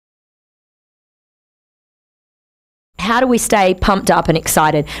how do we stay pumped up and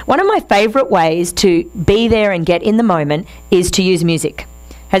excited? One of my favorite ways to be there and get in the moment is to use music.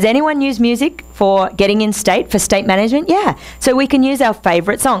 Has anyone used music for getting in state, for state management? Yeah. So we can use our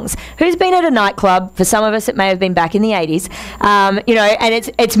favorite songs. Who's been at a nightclub? For some of us, it may have been back in the 80s, and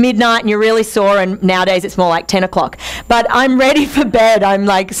it's midnight and you're really sore, and nowadays it's more like 10 o'clock. But I'm ready for bed. I'm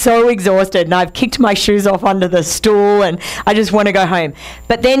like so exhausted and I've kicked my shoes off under the stool and I just want to go home.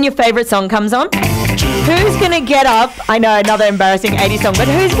 But then your favorite song comes on. Who's going to get up? I know, another embarrassing 80s song, but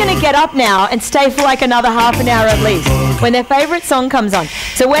who's going to get up now and stay for like another half an hour at least when their favorite song comes on?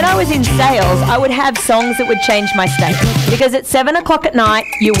 So when I was in sales, I would have songs that would change my state, because at 7 o'clock at night,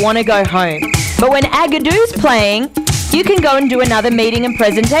 you want to go home. But when Agadoo's playing, you can go and do another meeting and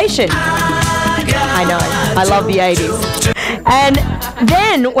presentation. I know, I love the 80s. And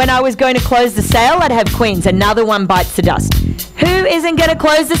then when I was going to close the sale, I'd have Queen's Another One Bites the Dust. Who isn't going to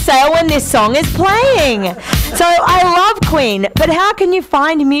close the sale when this song is playing? So I love Queen, but how can you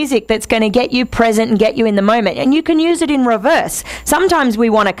find music that's going to get you present and get you in the moment? And you can use it in reverse. Sometimes we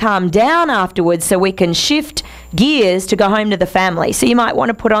want to calm down afterwards so we can shift gears to go home to the family. So you might want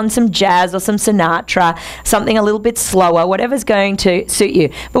to put on some jazz or some Sinatra, something a little bit slower, whatever's going to suit you.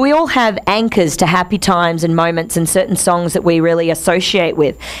 But we all have anchors to happy times and moments and certain songs that we really associate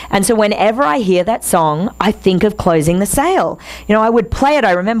with. And so whenever I hear that song, I think of closing the sale. You know, I would play it.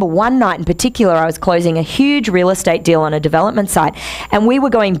 I remember one night in particular, I was closing a huge real estate deal on a development site, and we were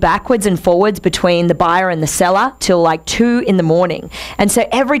going backwards and forwards between the buyer and the seller till like 2 in the morning. And so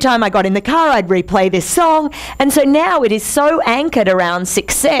every time I got in the car, I'd replay this song. And so now it is so anchored around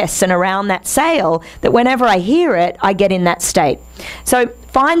success and around that sale that whenever I hear it, I get in that state. So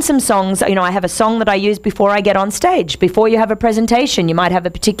find some songs. You know, I have a song that I use before I get on stage. Before you have a presentation, you might have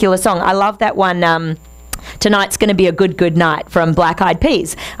a particular song. I love that one, Tonight's Going to Be a Good Night from Black Eyed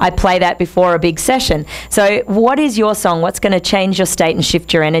Peas. I play that before a big session. So what is your song? What's going to change your state and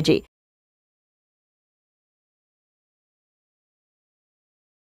shift your energy?